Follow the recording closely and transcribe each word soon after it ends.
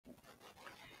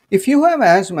If you have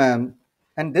asthma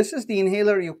and this is the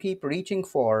inhaler you keep reaching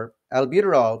for,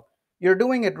 albuterol, you're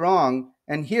doing it wrong.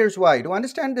 And here's why. To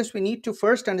understand this, we need to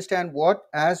first understand what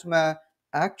asthma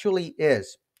actually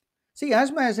is. See,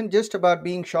 asthma isn't just about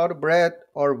being short of breath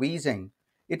or wheezing,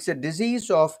 it's a disease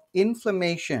of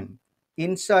inflammation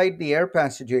inside the air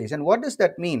passageways. And what does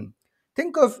that mean?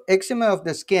 Think of eczema of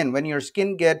the skin when your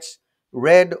skin gets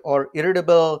red or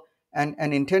irritable and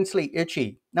intensely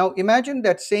itchy. Now, imagine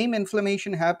that same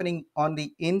inflammation happening on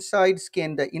the inside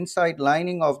skin, the inside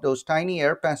lining of those tiny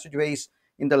air passageways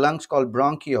in the lungs called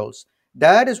bronchioles.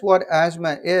 That is what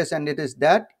asthma is, and it is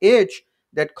that itch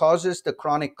that causes the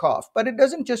chronic cough. But it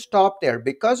doesn't just stop there.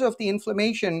 Because of the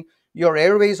inflammation, your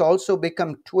airways also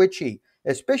become twitchy,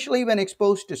 especially when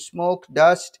exposed to smoke,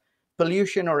 dust,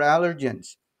 pollution, or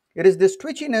allergens. It is this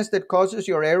twitchiness that causes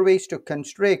your airways to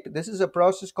constrict. This is a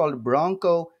process called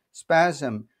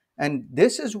bronchospasm. And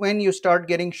this is when you start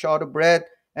getting short of breath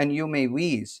and you may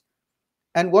wheeze.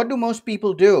 And what do most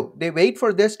people do? They wait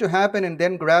for this to happen and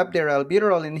then grab their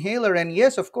albuterol inhaler. And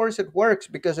yes, of course, it works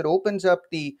because it opens up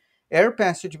the air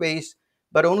passageways,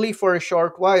 but only for a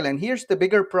short while. And here's the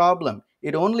bigger problem: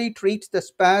 it only treats the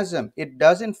spasm, it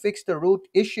doesn't fix the root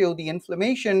issue, the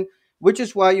inflammation, which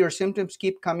is why your symptoms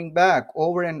keep coming back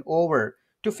over and over.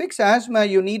 To fix asthma,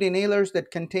 you need inhalers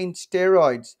that contain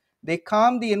steroids. They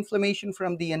calm the inflammation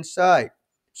from the inside.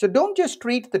 So don't just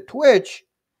treat the twitch,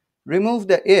 remove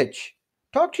the itch.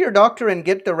 Talk to your doctor and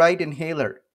get the right inhaler.